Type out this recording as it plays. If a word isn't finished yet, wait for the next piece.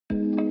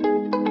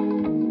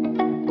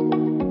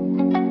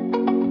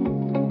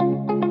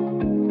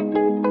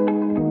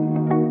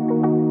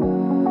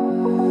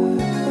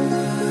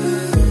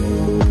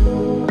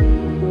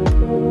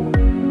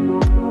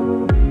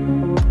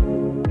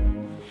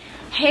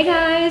Hey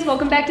guys,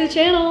 welcome back to the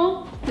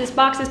channel. This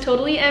box is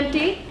totally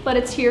empty, but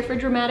it's here for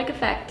dramatic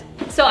effect.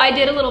 So I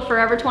did a little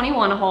Forever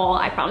 21 haul.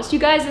 I promised you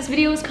guys this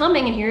video was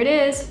coming and here it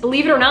is.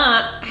 Believe it or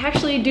not, I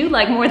actually do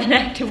like more than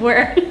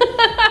activewear.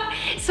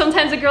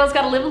 Sometimes a girl's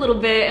gotta live a little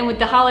bit, and with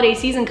the holiday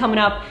season coming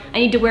up, I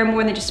need to wear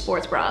more than just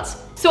sports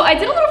bras. So I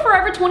did a little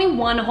Forever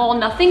 21 haul,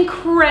 nothing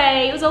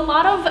cray. It was a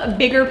lot of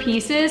bigger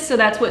pieces, so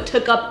that's what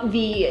took up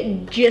the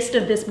gist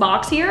of this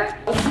box here.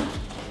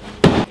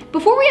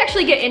 Before we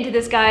actually get into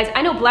this, guys,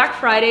 I know Black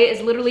Friday is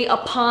literally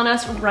upon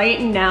us right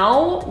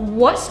now.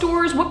 What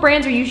stores, what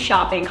brands are you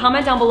shopping?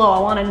 Comment down below, I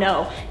wanna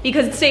know.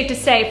 Because it's safe to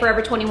say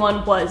Forever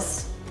 21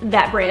 was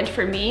that brand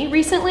for me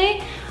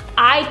recently.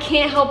 I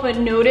can't help but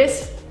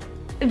notice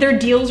their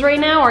deals right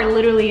now are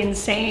literally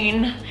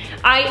insane.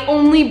 I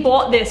only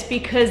bought this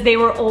because they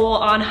were all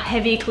on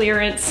heavy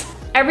clearance.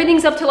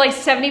 Everything's up to like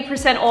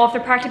 70% off.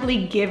 They're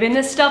practically giving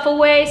this stuff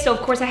away. So of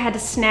course I had to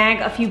snag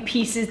a few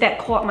pieces that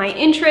caught my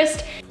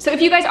interest. So if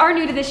you guys are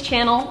new to this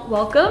channel,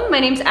 welcome. My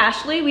name's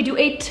Ashley. We do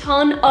a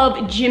ton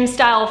of gym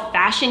style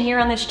fashion here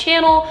on this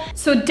channel.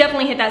 So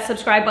definitely hit that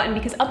subscribe button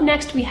because up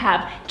next we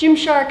have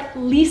Gymshark,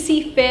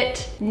 Lisi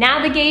Fit,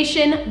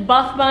 Navigation,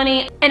 Buff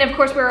Bunny, and of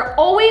course we're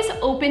always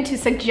open to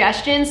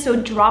suggestions. So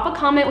drop a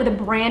comment with a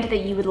brand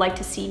that you would like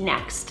to see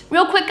next.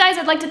 Real quick guys,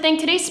 I'd like to thank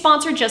today's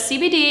sponsor, Just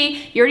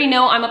CBD. You already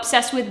know I'm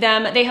obsessed with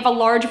them. They have a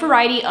large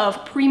variety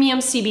of premium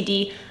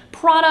CBD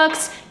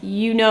products.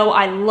 You know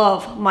I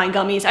love my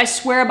gummies. I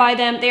swear by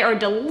them. They are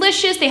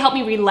delicious. They help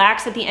me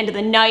relax at the end of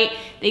the night.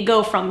 They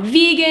go from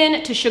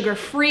vegan to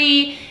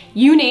sugar-free,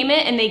 you name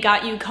it, and they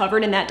got you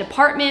covered in that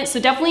department. So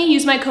definitely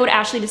use my code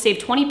Ashley to save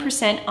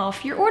 20%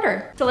 off your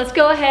order. So let's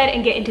go ahead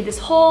and get into this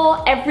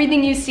haul.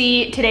 Everything you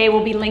see today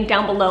will be linked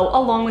down below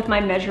along with my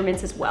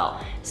measurements as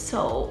well.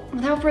 So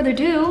without further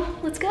ado,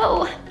 let's go.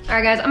 All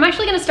right guys, I'm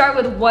actually gonna start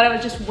with what I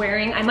was just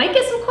wearing. I might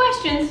get some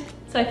questions,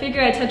 so I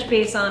figured I'd touch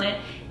base on it.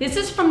 This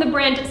is from the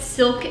brand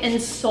Silk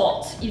and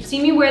Salt. You've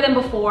seen me wear them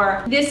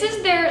before. This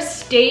is their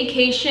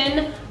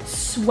staycation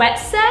sweat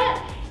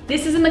set.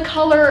 This is in the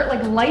color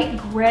like light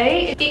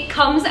gray. It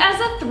comes as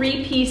a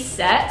 3-piece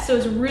set, so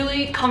it's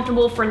really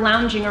comfortable for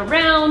lounging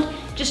around,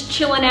 just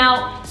chilling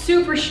out,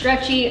 super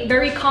stretchy,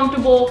 very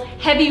comfortable,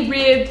 heavy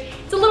ribbed.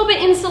 It's a little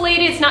bit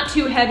insulated. It's not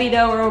too heavy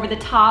though or over the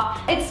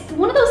top. It's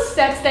one of those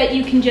sets that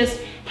you can just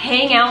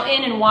hang out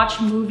in and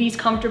watch movies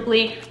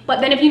comfortably,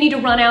 but then if you need to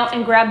run out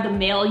and grab the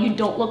mail, you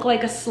don't look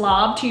like a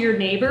slob to your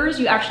neighbors.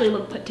 You actually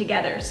look put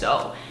together.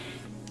 So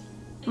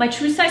my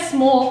true size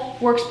small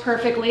works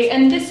perfectly,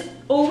 and this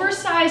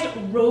oversized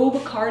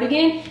robe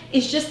cardigan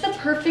is just the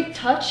perfect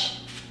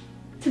touch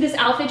to this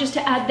outfit, just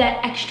to add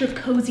that extra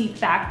cozy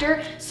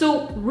factor.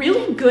 So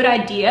really good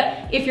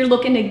idea if you're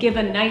looking to give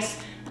a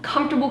nice,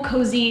 comfortable,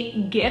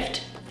 cozy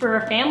gift for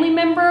a family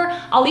member.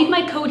 I'll leave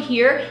my code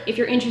here. If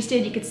you're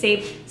interested, you could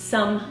save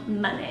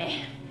some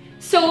money.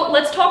 So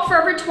let's talk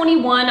Forever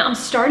 21. I'm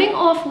starting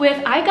off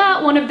with, I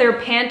got one of their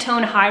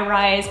Pantone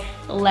high-rise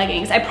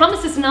leggings. I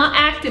promise it's not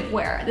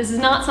activewear. This is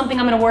not something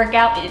I'm gonna work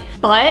out in,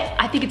 but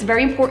I think it's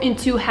very important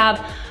to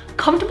have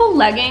comfortable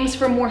leggings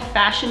for more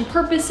fashion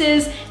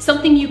purposes,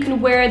 something you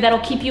can wear that'll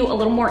keep you a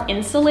little more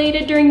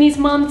insulated during these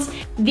months.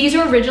 These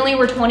originally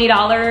were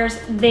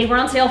 $20. They were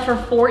on sale for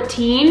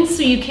 $14,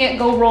 so you can't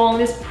go wrong.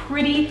 This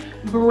pretty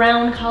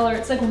brown color,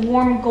 it's like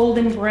warm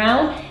golden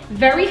brown,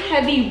 very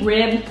heavy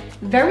rib,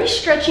 very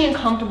stretchy and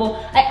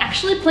comfortable. I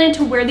actually plan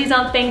to wear these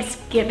on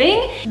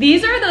Thanksgiving.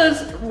 These are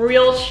those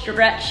real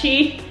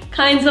stretchy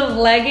kinds of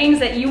leggings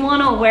that you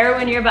wanna wear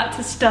when you're about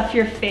to stuff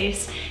your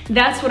face.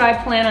 That's what I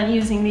plan on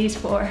using these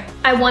for.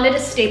 I wanted a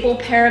staple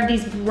pair of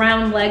these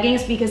brown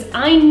leggings because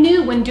I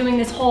knew when doing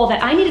this haul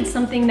that I needed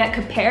something that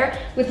could pair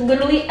with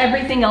literally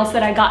everything else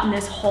that I got in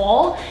this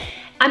haul.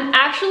 I'm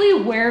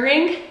actually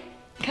wearing,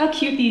 look how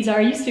cute these are,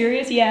 are you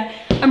serious? Yeah,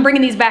 I'm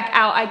bringing these back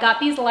out. I got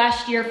these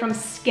last year from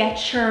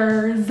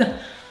Skechers.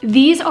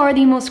 These are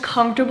the most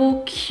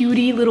comfortable,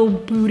 cutie little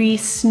booty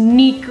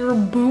sneaker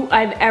boot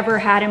I've ever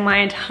had in my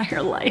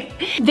entire life.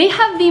 They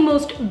have the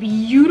most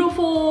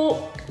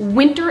beautiful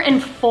winter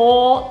and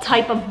fall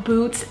type of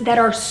boots that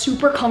are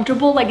super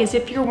comfortable, like as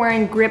if you're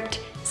wearing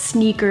gripped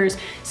sneakers.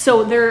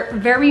 So they're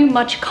very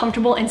much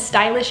comfortable and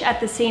stylish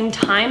at the same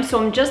time.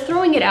 So I'm just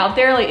throwing it out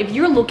there. Like if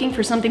you're looking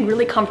for something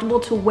really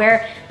comfortable to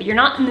wear, but you're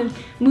not in the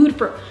mood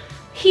for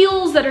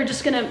heels that are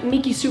just gonna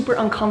make you super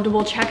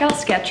uncomfortable, check out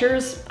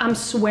Skechers. I'm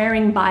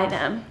swearing by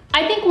them.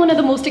 I think one of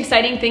the most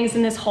exciting things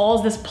in this haul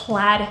is this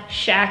Plaid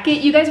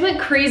Shacket. You guys went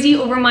crazy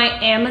over my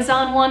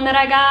Amazon one that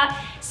I got.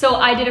 So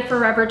I did a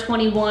Forever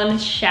 21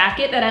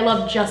 Shacket that I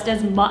love just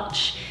as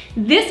much.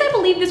 This, I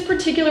believe this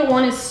particular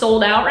one is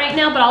sold out right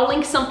now, but I'll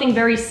link something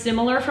very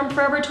similar from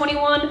Forever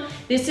 21.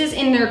 This is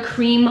in their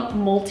cream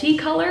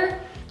multicolor.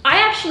 I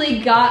actually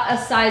got a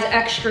size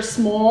extra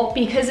small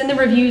because in the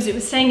reviews it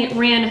was saying it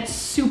ran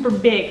super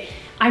big.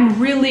 I'm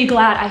really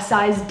glad I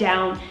sized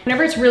down.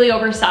 Whenever it's really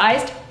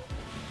oversized,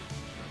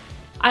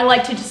 I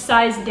like to just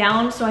size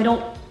down so I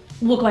don't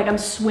look like I'm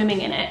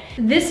swimming in it.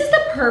 This is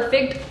the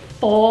perfect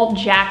fall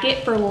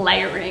jacket for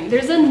layering.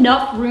 There's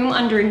enough room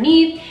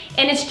underneath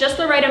and it's just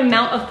the right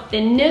amount of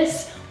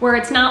thinness where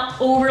it's not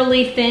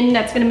overly thin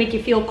that's gonna make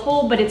you feel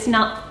cold, but it's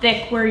not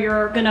thick where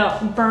you're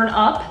gonna burn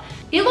up.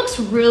 It looks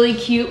really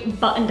cute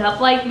buttoned up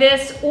like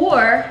this,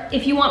 or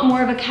if you want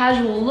more of a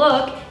casual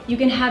look, you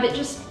can have it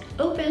just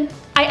open.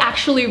 I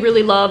actually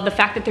really love the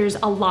fact that there's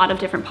a lot of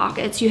different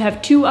pockets. You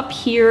have 2 up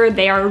here,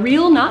 they are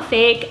real, not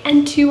fake,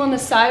 and 2 on the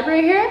side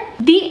right here.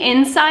 The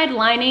inside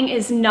lining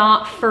is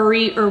not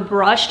furry or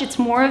brushed, it's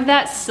more of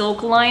that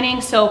silk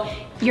lining, so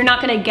you're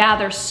not gonna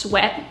gather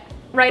sweat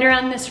right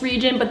around this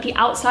region, but the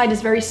outside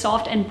is very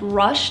soft and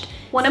brushed.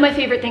 One of my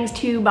favorite things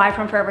to buy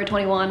from Forever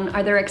 21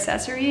 are their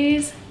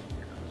accessories.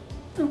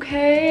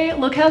 Okay,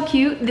 look how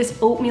cute this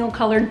oatmeal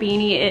colored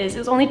beanie is. It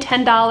was only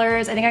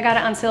 $10. I think I got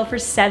it on sale for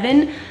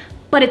 $7,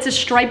 but it's a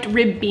striped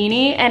rib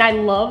beanie and I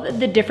love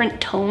the different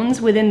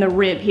tones within the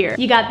rib here.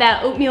 You got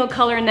that oatmeal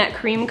color and that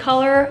cream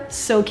color,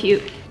 so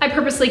cute. I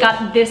purposely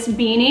got this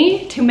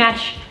beanie to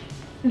match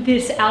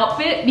this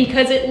outfit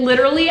because it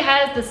literally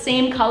has the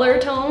same color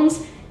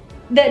tones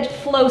that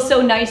flow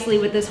so nicely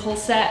with this whole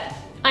set.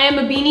 I am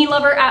a beanie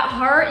lover at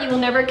heart. You will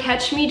never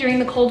catch me during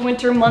the cold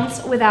winter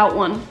months without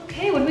one.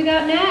 Okay, what do we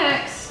got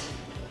next?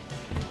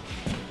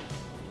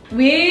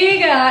 We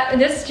got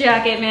this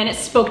jacket, man. It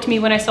spoke to me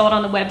when I saw it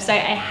on the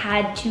website. I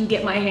had to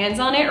get my hands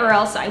on it or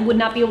else I would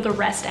not be able to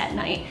rest at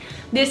night.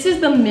 This is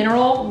the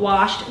mineral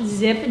washed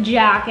zip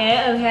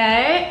jacket,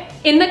 okay?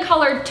 In the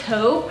color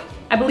taupe.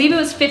 I believe it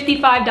was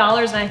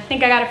 $55 and I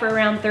think I got it for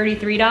around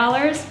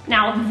 $33.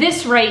 Now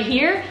this right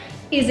here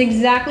is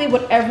exactly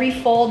what every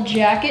fall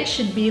jacket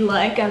should be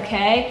like,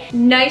 okay?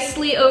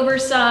 Nicely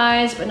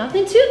oversized, but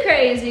nothing too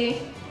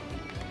crazy.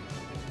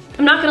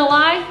 I'm not gonna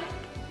lie,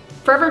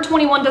 Forever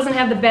 21 doesn't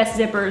have the best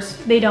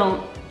zippers. They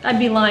don't. I'd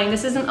be lying.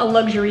 This isn't a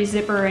luxury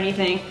zipper or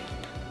anything.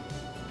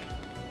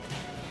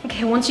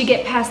 Okay, once you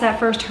get past that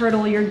first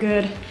hurdle, you're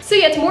good. So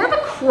yeah, it's more of a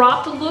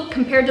cropped look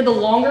compared to the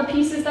longer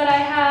pieces that I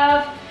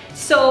have.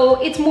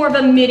 So it's more of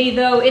a midi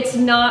though. It's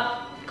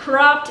not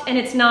cropped and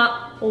it's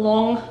not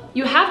long.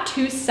 You have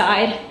 2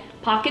 side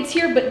pockets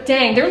here, but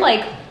dang, they're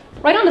like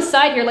right on the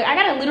side here. Like I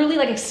gotta literally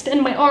like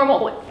extend my arm all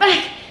the way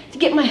back to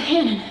get my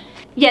hand in it.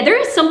 Yeah, there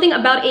is something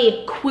about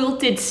a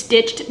quilted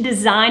stitched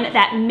design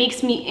that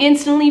makes me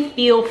instantly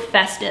feel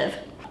festive.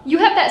 You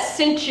have that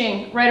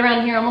cinching right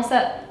around here, almost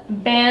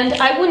that band.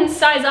 I wouldn't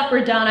size up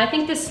or down. I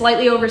think this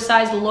slightly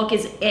oversized look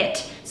is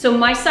it. So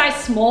my size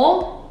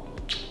small,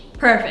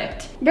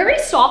 perfect. Very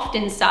soft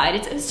inside.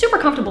 It's super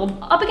comfortable.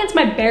 Up against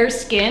my bare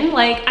skin,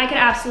 like I could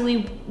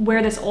absolutely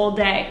wear this all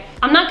day.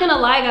 I'm not gonna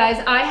lie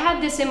guys, I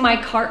had this in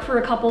my cart for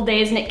a couple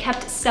days and it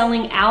kept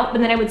selling out, but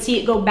then I would see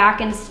it go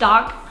back in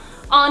stock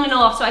on and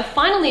off. So I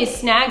finally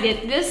snagged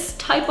it. This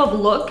type of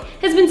look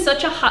has been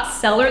such a hot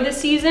seller this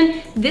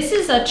season. This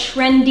is a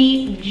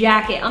trendy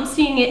jacket. I'm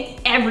seeing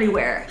it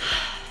everywhere.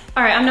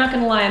 All right, I'm not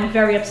gonna lie, I'm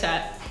very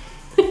upset.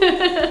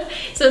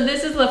 So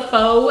this is the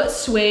faux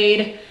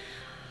suede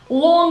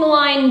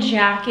Longline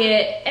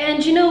jacket,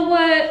 and you know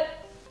what?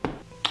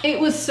 It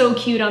was so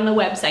cute on the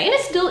website, and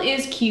it still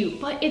is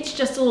cute, but it's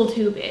just a little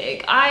too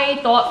big. I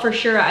thought for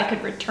sure I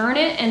could return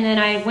it, and then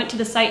I went to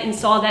the site and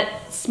saw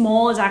that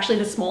small is actually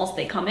the smallest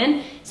they come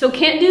in. So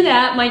can't do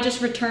that, might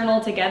just return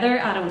altogether,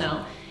 I don't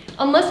know.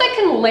 Unless I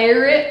can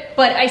layer it,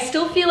 but I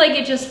still feel like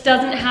it just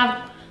doesn't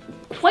have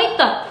quite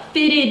the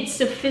fitted,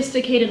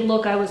 sophisticated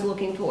look I was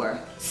looking for.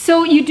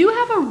 So you do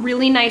have a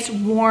really nice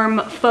warm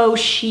faux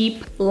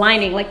sheep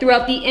lining, like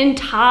throughout the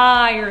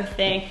entire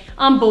thing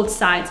on both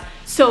sides.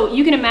 So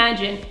you can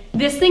imagine,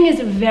 this thing is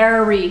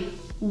very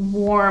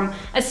warm,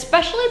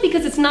 especially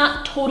because it's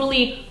not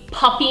totally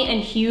puffy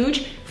and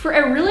huge. For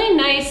a really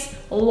nice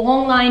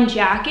long line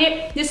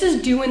jacket, this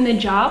is doing the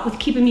job with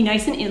keeping me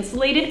nice and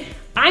insulated.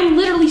 I'm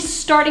literally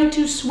starting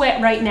to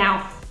sweat right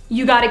now.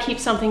 You gotta keep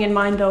something in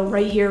mind though,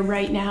 right here,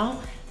 right now.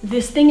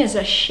 This thing is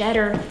a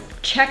shedder.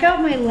 Check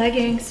out my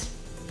leggings.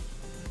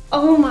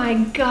 Oh my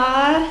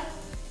God.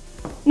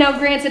 Now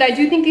granted, I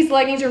do think these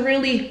leggings are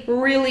really,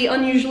 really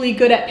unusually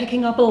good at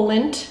picking up a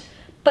lint,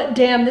 but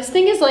damn, this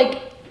thing is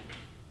like,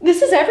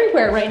 this is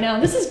everywhere right now.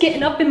 This is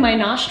getting up in my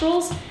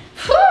nostrils.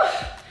 Whew.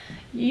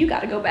 You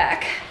gotta go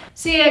back.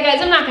 So yeah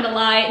guys, I'm not gonna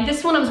lie,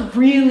 this one I was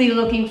really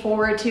looking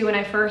forward to when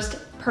I first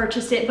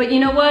purchased it, but you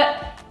know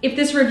what? If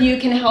this review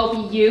can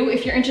help you,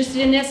 if you're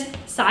interested in this,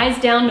 size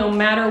down no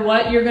matter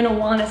what, you're gonna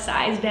wanna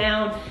size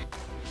down.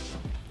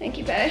 Thank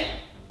you, babe.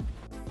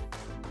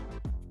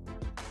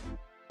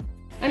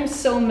 I'm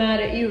so mad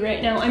at you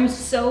right now. I'm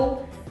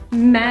so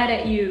mad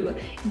at you.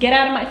 Get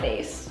out of my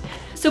face.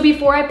 So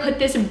before I put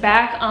this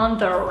back on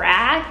the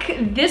rack,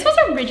 this was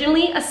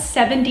originally a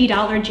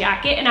 $70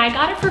 jacket and I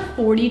got it for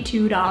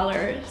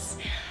 $42.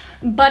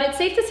 But it's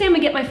safe to say I'm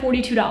gonna get my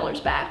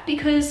 $42 back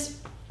because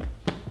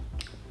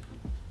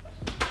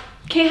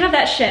can't have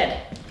that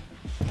shed.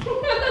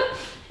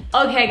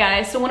 Okay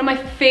guys, so one of my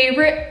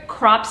favorite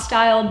crop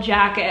style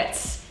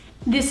jackets.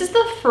 This is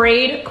the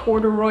Frayed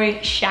Corduroy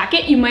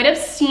Shacket. You might have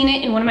seen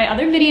it in one of my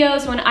other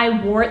videos when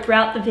I wore it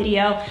throughout the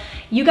video.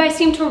 You guys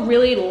seem to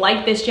really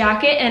like this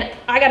jacket and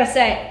I gotta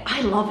say,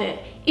 I love it.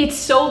 It's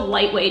so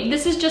lightweight.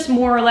 This is just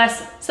more or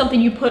less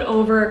something you put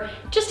over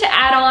just to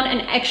add on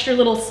an extra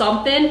little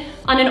something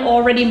on an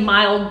already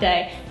mild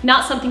day,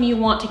 not something you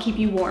want to keep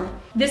you warm.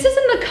 This is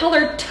in the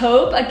color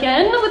taupe,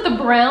 again with the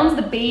browns,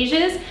 the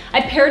beiges.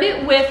 I paired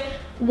it with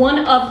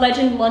one of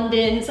Legend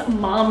London's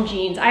mom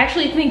jeans. I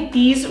actually think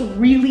these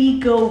really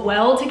go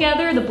well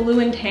together, the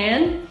blue and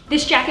tan.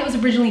 This jacket was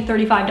originally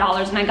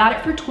 $35 and I got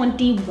it for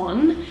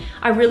 $21.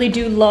 I really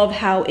do love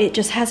how it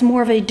just has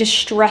more of a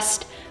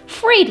distressed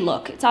frayed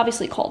look. It's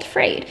obviously called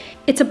frayed.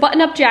 It's a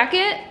button-up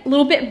jacket, a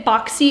little bit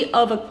boxy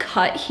of a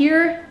cut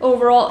here.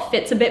 Overall, it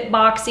fits a bit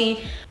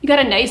boxy. You got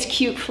a nice,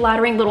 cute,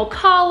 flattering little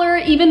collar.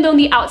 Even though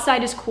the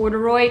outside is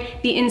corduroy,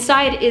 the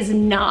inside is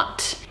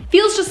not.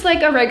 Feels just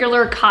like a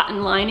regular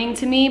cotton lining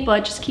to me,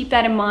 but just keep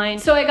that in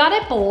mind. So I got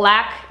it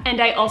black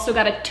and I also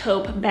got a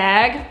taupe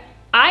bag.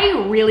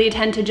 I really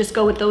tend to just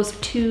go with those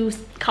two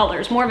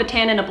colors, more of a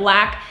tan and a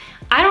black.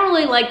 I don't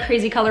really like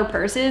crazy color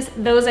purses.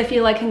 Those I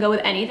feel like can go with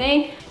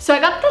anything. So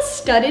I got the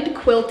studded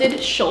quilted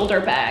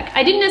shoulder bag.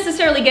 I didn't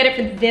necessarily get it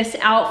for this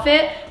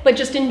outfit, but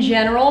just in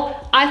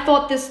general, I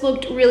thought this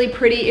looked really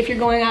pretty. If you're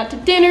going out to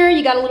dinner,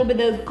 you got a little bit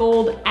of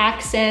gold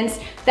accents.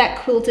 That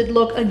quilted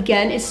look,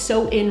 again, is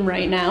so in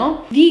right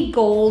now. The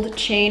gold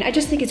chain, I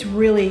just think it's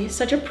really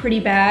such a pretty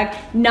bag.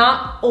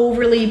 Not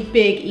overly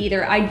big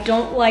either. I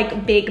don't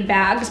like big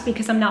bags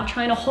because I'm not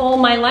trying to haul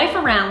my life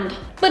around.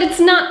 But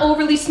it's not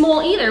overly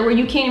small either, where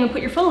you can't even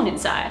put your phone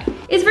inside.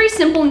 It's very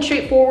simple and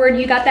straightforward.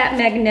 You got that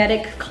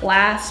magnetic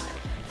clasp.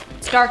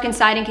 It's dark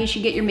inside in case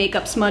you get your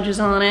makeup smudges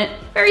on it.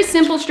 Very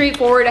simple,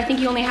 straightforward. I think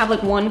you only have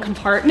like one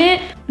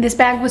compartment. This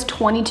bag was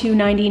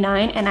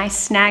 $22.99 and I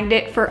snagged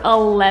it for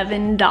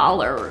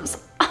 $11.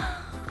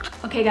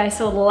 Okay guys,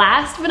 so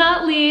last but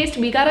not least,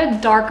 we got a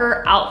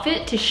darker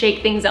outfit to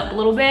shake things up a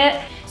little bit.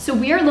 So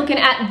we are looking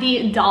at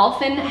the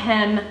Dolphin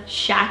hem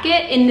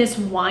shacket in this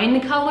wine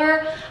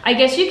color. I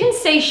guess you can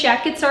say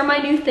shackets are my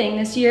new thing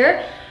this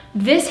year.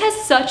 This has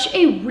such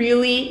a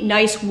really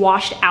nice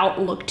washed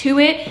out look to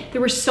it. There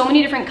were so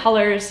many different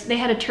colors. They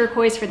had a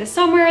turquoise for the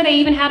summer. They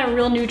even had a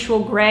real neutral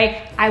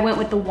gray. I went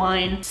with the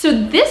wine. So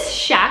this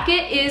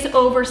shacket is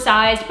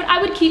oversized, but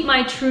I would keep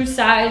my true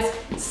size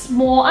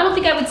small. I don't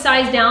think I would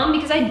size down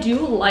because I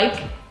do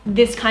like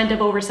this kind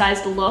of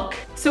oversized look.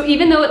 So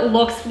even though it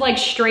looks like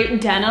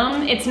straight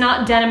denim, it's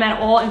not denim at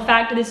all. In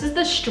fact, this is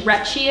the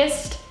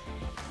stretchiest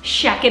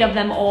shacket of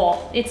them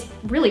all. It's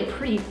really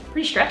pretty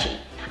stretchy.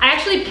 I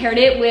actually paired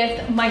it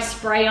with my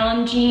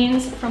spray-on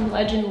jeans from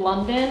Legend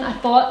London. I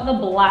thought the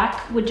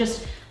black would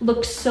just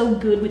look so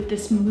good with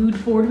this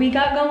mood board we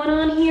got going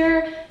on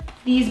here.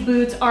 These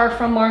boots are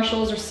from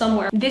Marshall's or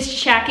somewhere. This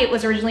jacket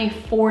was originally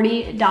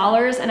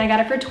 $40 and I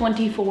got it for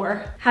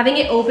 $24. Having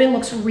it open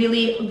looks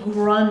really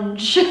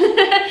grunge.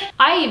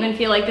 I even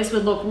feel like this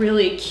would look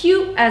really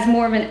cute as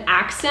more of an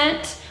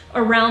accent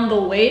around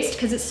the waist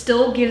because it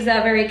still gives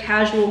that very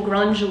casual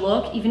grunge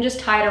look, even just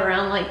tied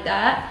around like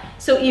that.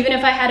 So even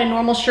if I had a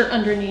normal shirt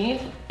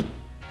underneath,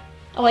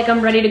 like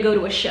I'm ready to go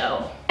to a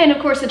show. And of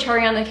course the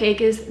cherry on the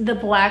cake is the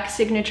black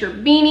signature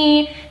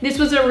beanie. This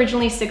was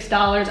originally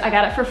 $6, I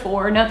got it for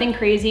 $4, nothing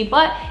crazy,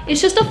 but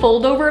it's just a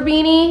fold over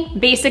beanie,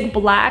 basic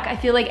black. I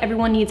feel like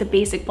everyone needs a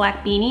basic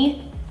black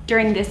beanie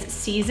during this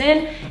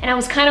season, and I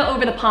was kind of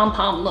over the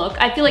pom-pom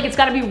look. I feel like it's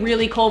gotta be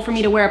really cold for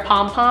me to wear a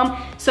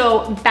pom-pom,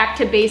 so back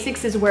to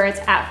basics is where it's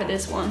at for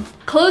this one.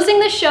 Closing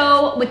the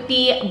show with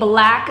the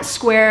black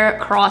square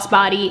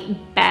crossbody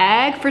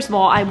bag. First of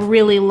all, I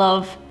really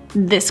love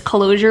this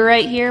closure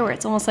right here where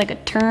it's almost like a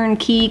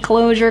turnkey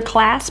closure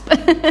clasp.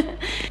 I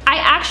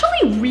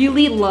actually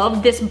really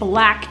love this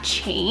black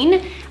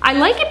chain. I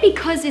like it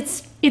because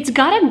it's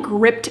got a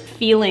gripped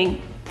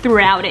feeling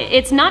throughout it.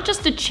 It's not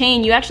just a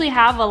chain, you actually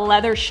have a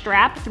leather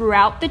strap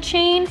throughout the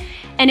chain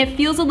and it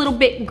feels a little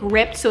bit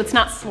gripped so it's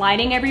not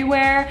sliding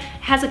everywhere. It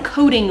has a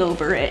coating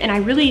over it and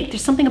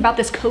there's something about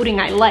this coating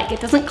I like. It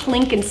doesn't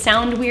clink and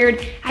sound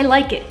weird. I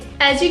like it.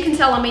 As you can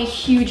tell, I'm a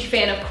huge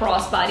fan of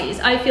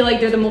crossbodies. I feel like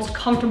they're the most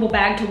comfortable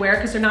bag to wear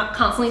because they're not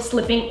constantly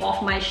slipping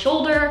off my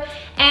shoulder.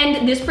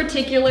 And this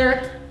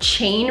particular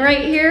chain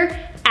right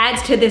here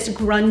adds to this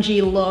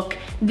grungy look.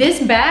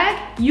 This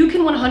bag, you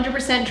can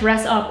 100%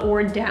 dress up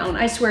or down.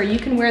 I swear, you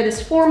can wear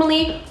this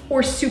formally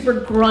or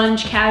super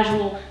grunge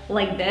casual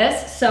like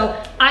this.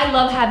 So I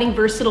love having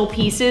versatile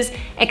pieces,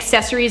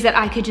 accessories that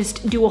I could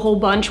just do a whole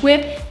bunch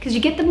with because you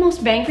get the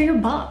most bang for your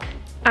buck.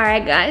 All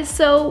right guys,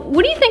 so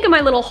what do you think of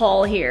my little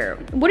haul here?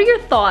 What are your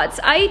thoughts?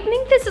 I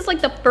think this is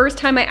like the first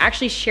time I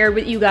actually shared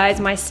with you guys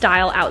my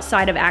style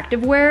outside of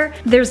activewear.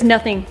 There's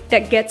nothing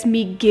that gets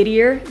me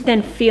giddier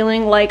than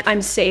feeling like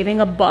I'm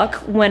saving a buck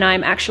when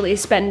I'm actually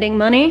spending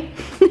money.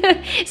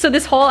 So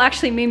this haul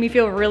actually made me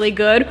feel really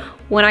good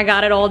when I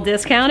got it all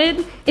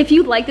discounted. If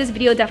you like this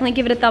video, definitely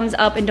give it a thumbs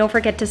up and don't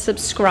forget to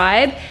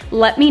subscribe.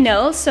 Let me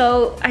know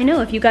so I know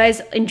if you guys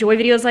enjoy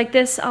videos like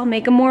this, I'll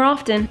make them more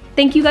often.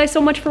 Thank you guys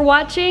so much for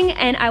watching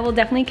and I will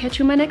definitely catch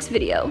you in my next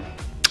video.